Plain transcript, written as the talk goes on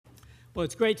Well,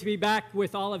 it's great to be back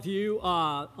with all of you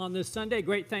on this Sunday.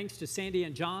 Great thanks to Sandy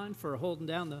and John for holding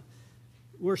down the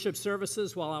worship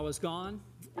services while I was gone.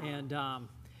 And the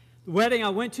wedding I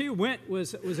went to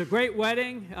was a great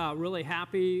wedding. Really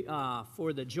happy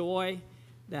for the joy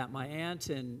that my aunt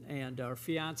and our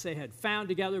fiance had found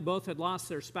together. Both had lost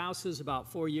their spouses about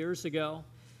 4 years ago.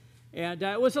 And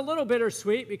it was a little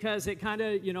bittersweet because it kind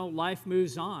of, life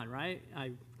moves on, right?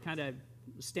 I kind of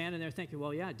standing there thinking,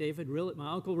 well, yeah,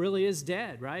 my uncle really is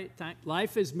dead, right?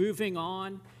 Life is moving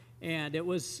on, and it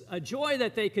was a joy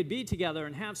that they could be together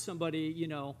and have somebody,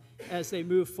 as they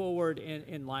move forward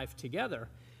in life together.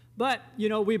 But,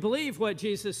 we believe what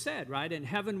Jesus said, right? In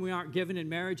heaven we aren't given in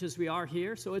marriage as we are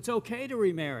here, so it's okay to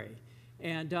remarry.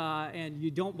 And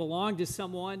you don't belong to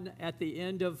someone at the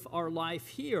end of our life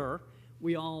here.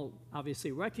 We all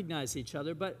obviously recognize each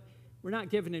other, but we're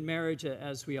not given in marriage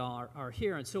as we are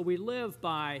here. And so we live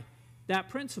by that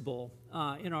principle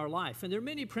in our life. And there are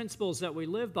many principles that we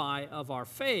live by of our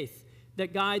faith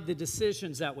that guide the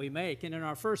decisions that we make. And in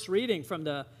our first reading from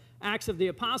the Acts of the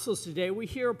Apostles today, we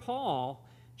hear Paul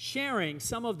sharing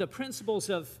some of the principles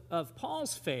of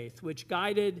Paul's faith, which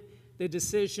guided the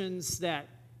decisions that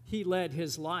he led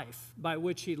his life, by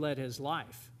which he led his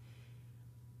life.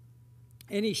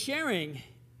 And he's sharing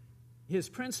his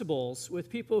principles with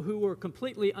people who were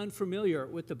completely unfamiliar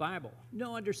with the Bible.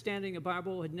 No understanding of the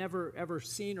Bible, had never ever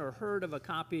seen or heard of a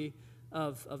copy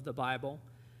of the Bible.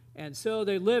 And so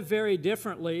they lived very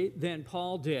differently than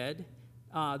Paul did.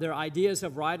 Their ideas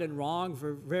of right and wrong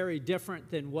were very different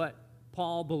than what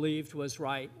Paul believed was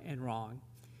right and wrong.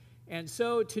 And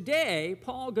so today,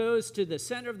 Paul goes to the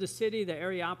center of the city, the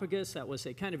Areopagus. That was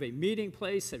a kind of a meeting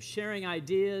place of sharing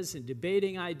ideas and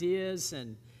debating ideas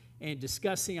and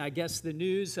discussing, I guess, the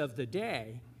news of the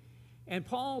day. And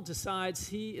Paul decides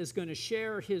he is going to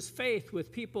share his faith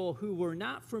with people who were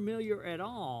not familiar at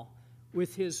all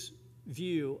with his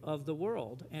view of the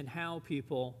world and how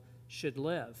people should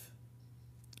live.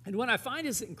 And what I find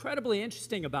is incredibly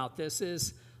interesting about this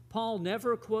is Paul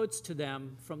never quotes to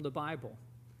them from the Bible.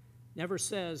 Never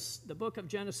says, the book of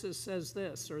Genesis says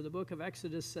this, or the book of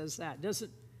Exodus says that.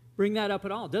 Doesn't bring that up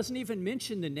at all. Doesn't even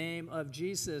mention the name of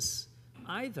Jesus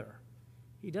either.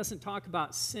 He doesn't talk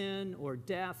about sin or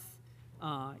death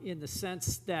in the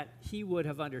sense that he would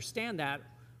have understand that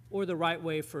or the right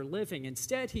way for living.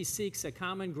 Instead, he seeks a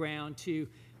common ground to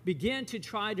begin to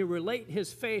try to relate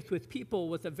his faith with people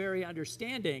with a very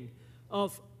understanding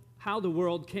of how the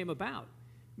world came about.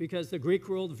 Because the Greek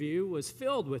worldview was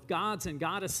filled with gods and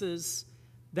goddesses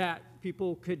that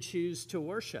people could choose to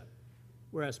worship.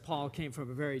 Whereas Paul came from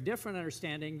a very different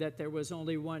understanding that there was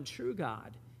only one true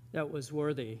God that was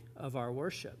worthy of our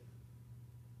worship.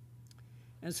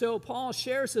 And so Paul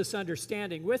shares this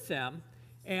understanding with them,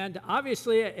 and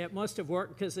obviously it must have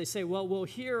worked because they say, well, we'll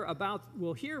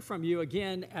hear from you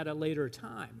again at a later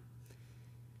time.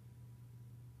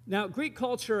 Now, Greek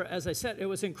culture, as I said, it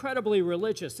was incredibly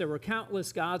religious. There were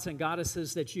countless gods and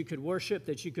goddesses that you could worship,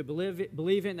 that you could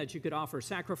believe in, that you could offer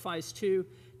sacrifice to,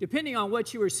 depending on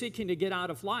what you were seeking to get out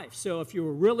of life. So if you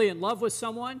were really in love with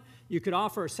someone, you could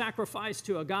offer a sacrifice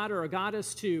to a god or a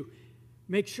goddess to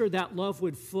make sure that love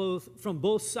would flow from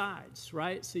both sides,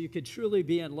 right? So you could truly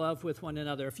be in love with one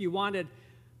another. If you wanted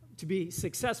to be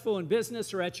successful in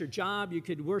business or at your job, you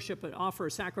could worship and offer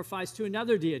a sacrifice to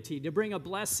another deity to bring a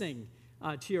blessing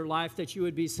to your life that you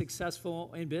would be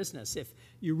successful in business. If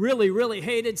you really, really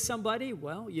hated somebody,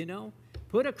 well,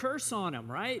 put a curse on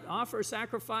them, right? Offer a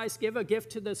sacrifice, give a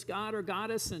gift to this god or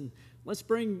goddess, and let's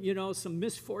bring, some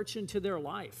misfortune to their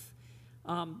life.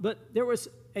 But there was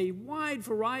a wide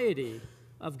variety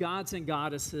of gods and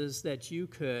goddesses that you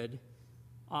could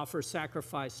offer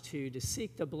sacrifice to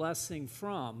seek the blessing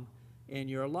from in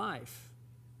your life.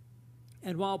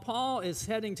 And while Paul is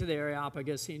heading to the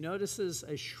Areopagus, he notices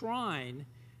a shrine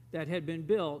that had been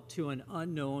built to an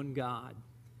unknown god.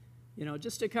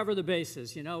 Just to cover the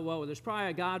bases, well, there's probably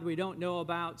a god we don't know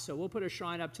about, so we'll put a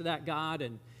shrine up to that god,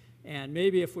 and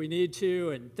maybe if we need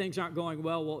to and things aren't going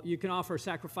well, you can offer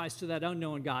sacrifice to that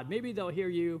unknown god. Maybe they'll hear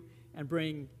you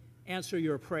and answer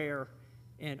your prayer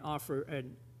and offer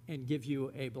and give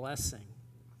you a blessing.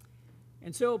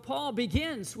 And so Paul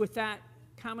begins with that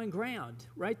common ground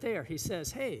right there. He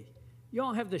says, hey, you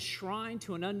all have the shrine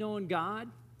to an unknown God.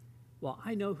 Well,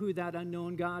 I know who that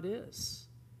unknown God is,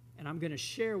 and I'm going to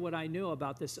share what I know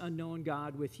about this unknown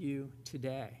God with you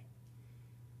today.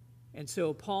 And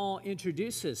so Paul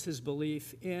introduces his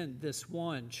belief in this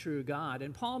one true God,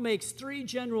 and Paul makes three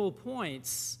general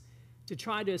points to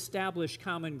try to establish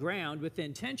common ground with the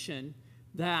intention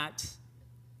that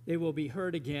they will be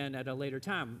heard again at a later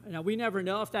time. Now, we never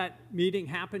know if that meeting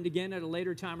happened again at a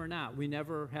later time or not. We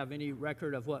never have any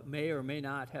record of what may or may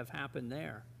not have happened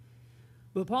there.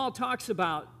 But Paul talks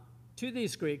about to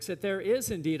these Greeks that there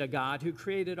is indeed a God who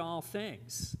created all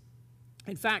things.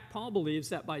 In fact, Paul believes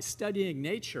that by studying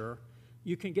nature,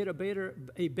 you can get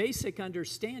a basic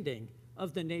understanding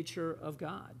of the nature of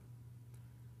God.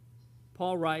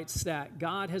 Paul writes that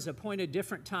God has appointed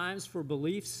different times for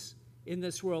beliefs in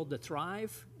this world to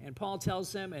thrive, and Paul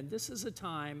tells them, and this is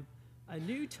a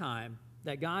new time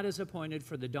that God has appointed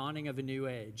for the dawning of a new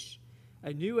age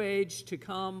to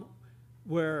come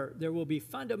where there will be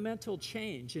fundamental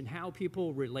change in how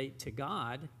people relate to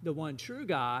God, the one true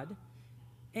God,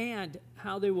 and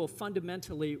how they will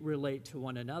fundamentally relate to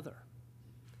one another.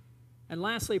 And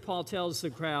lastly, Paul tells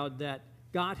the crowd that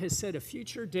God has set a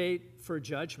future date for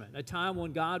judgment, a time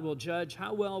when God will judge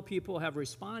how well people have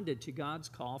responded to God's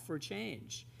call for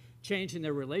change in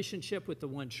their relationship with the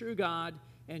one true God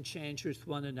and change with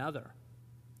one another.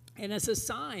 And as a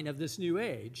sign of this new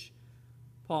age,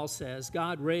 Paul says,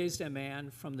 God raised a man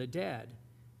from the dead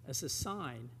as a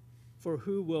sign for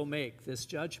who will make this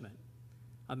judgment,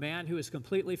 a man who is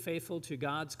completely faithful to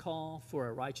God's call for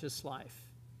a righteous life.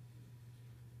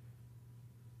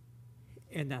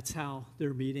 And that's how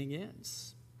their meeting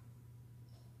ends.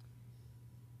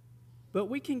 But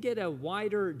we can get a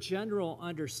wider general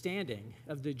understanding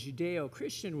of the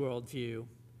Judeo-Christian worldview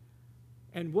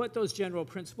and what those general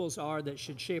principles are that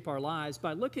should shape our lives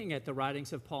by looking at the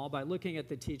writings of Paul, by looking at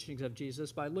the teachings of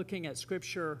Jesus, by looking at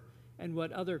Scripture and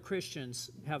what other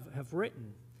Christians have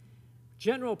written.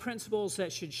 General principles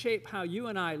that should shape how you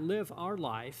and I live our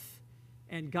life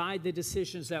and guide the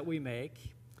decisions that we make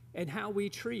and how we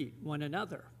treat one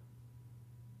another.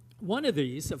 One of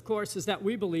these, of course, is that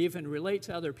we believe and relate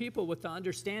to other people with the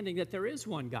understanding that there is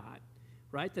one God,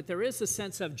 right? That there is a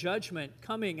sense of judgment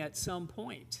coming at some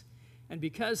point. And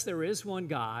because there is one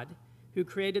God who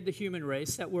created the human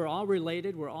race, that we're all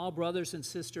related, we're all brothers and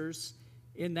sisters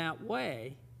in that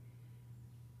way.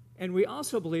 And we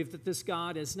also believe that this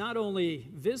God is not only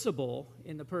visible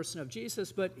in the person of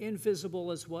Jesus, but invisible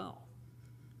as well.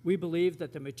 We believe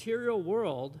that the material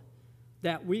world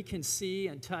that we can see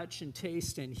and touch and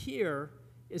taste and hear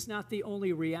is not the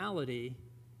only reality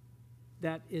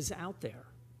that is out there,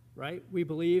 right? We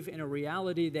believe in a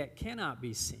reality that cannot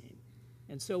be seen.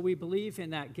 And so we believe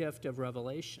in that gift of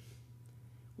revelation.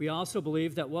 We also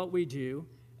believe that what we do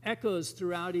echoes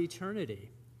throughout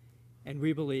eternity. And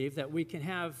we believe that we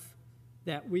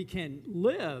can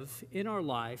live in our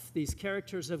life these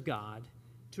characters of God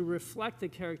to reflect the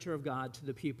character of God to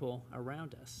the people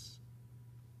around us.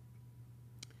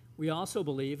 We also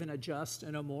believe in a just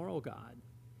and a moral God,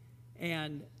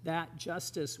 and that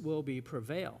justice will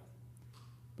prevail.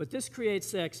 But this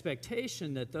creates the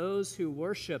expectation that those who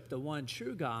worship the one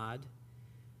true God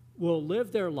will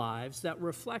live their lives that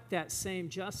reflect that same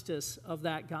justice of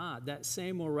that God, that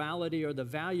same morality or the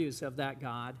values of that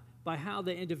God by how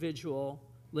the individual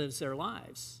lives their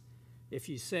lives. If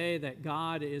you say that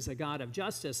God is a God of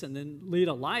justice and then lead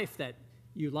a life that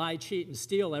you lie, cheat, and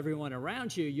steal everyone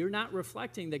around you, you're not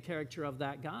reflecting the character of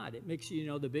that God. It makes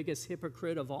you, the biggest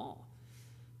hypocrite of all.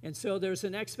 And so there's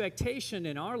an expectation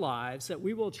in our lives that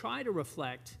we will try to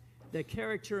reflect the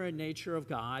character and nature of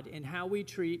God in how we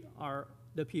treat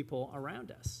the people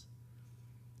around us.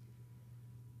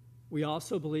 We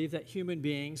also believe that human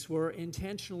beings were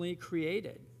intentionally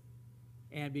created.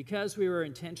 And because we were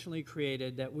intentionally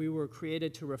created, that we were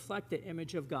created to reflect the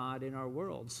image of God in our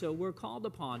world. So we're called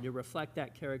upon to reflect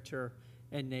that character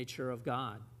and nature of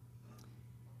God.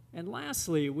 And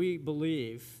lastly, we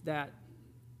believe that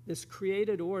this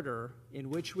created order in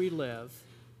which we live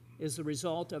is the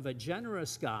result of a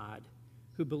generous God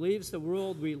who believes the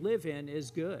world we live in is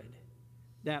good,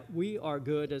 that we are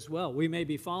good as well. We may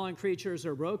be fallen creatures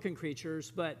or broken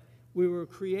creatures, but we were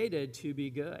created to be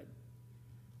good.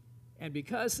 And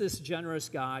because this generous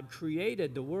God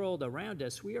created the world around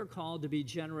us, we are called to be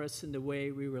generous in the way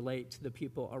we relate to the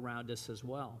people around us as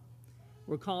well.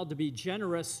 We're called to be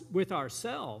generous with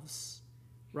ourselves,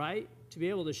 right? To be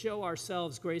able to show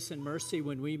ourselves grace and mercy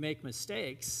when we make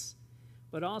mistakes,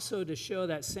 but also to show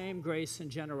that same grace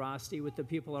and generosity with the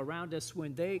people around us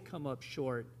when they come up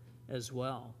short as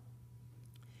well.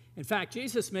 In fact,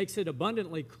 Jesus makes it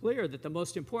abundantly clear that the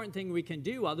most important thing we can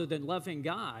do other than loving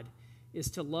God is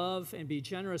to love and be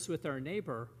generous with our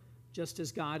neighbor, just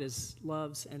as God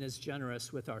loves and is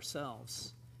generous with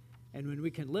ourselves. And when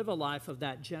we can live a life of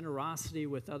that generosity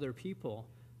with other people,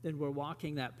 then we're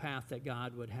walking that path that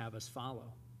God would have us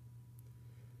follow.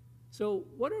 So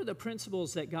what are the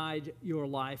principles that guide your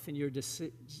life and your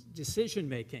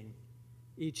decision-making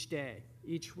each day?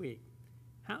 each week.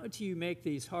 How do you make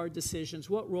these hard decisions?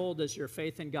 What role does your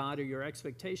faith in God or your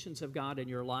expectations of God in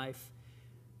your life,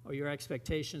 or your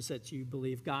expectations that you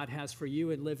believe God has for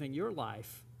you in living your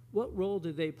life, what role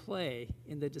do they play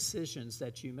in the decisions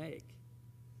that you make?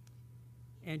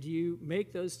 And do you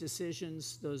make those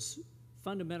decisions, those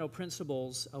fundamental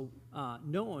principles,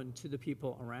 known to the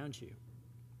people around you?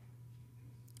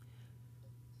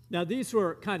 Now, these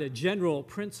were kind of general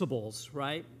principles,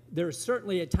 right? There's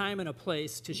certainly a time and a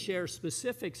place to share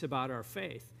specifics about our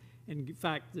faith. In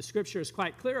fact, the scripture is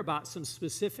quite clear about some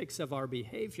specifics of our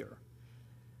behavior.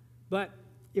 But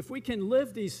if we can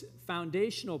live these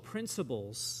foundational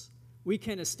principles, we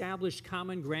can establish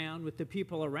common ground with the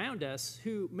people around us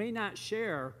who may not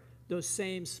share those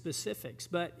same specifics,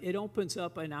 but it opens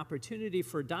up an opportunity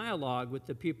for dialogue with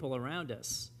the people around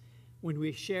us. When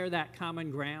we share that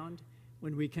common ground,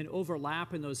 when we can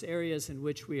overlap in those areas in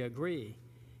which we agree,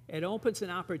 it opens an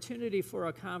opportunity for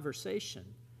a conversation,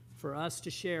 for us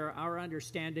to share our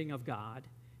understanding of God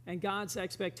and God's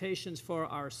expectations for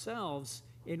ourselves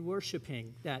in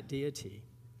worshiping that deity.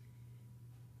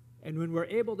 And when we're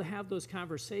able to have those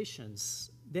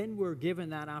conversations, then we're given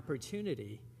that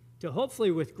opportunity to,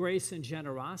 hopefully with grace and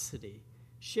generosity,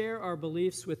 share our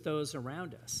beliefs with those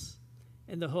around us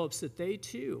in the hopes that they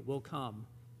too will come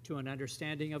to an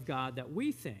understanding of God that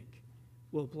we think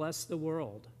will bless the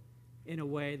world in a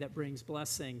way that brings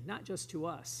blessing not just to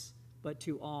us, but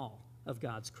to all of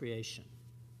God's creation.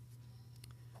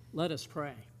 Let us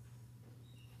pray.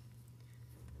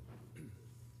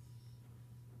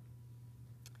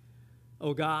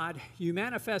 O God, you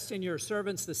manifest in your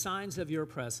servants the signs of your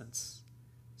presence.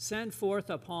 Send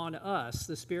forth upon us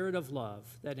the spirit of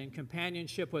love, that in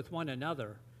companionship with one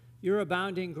another, your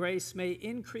abounding grace may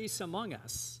increase among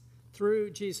us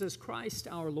through Jesus Christ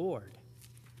our Lord.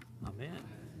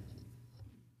 Amen.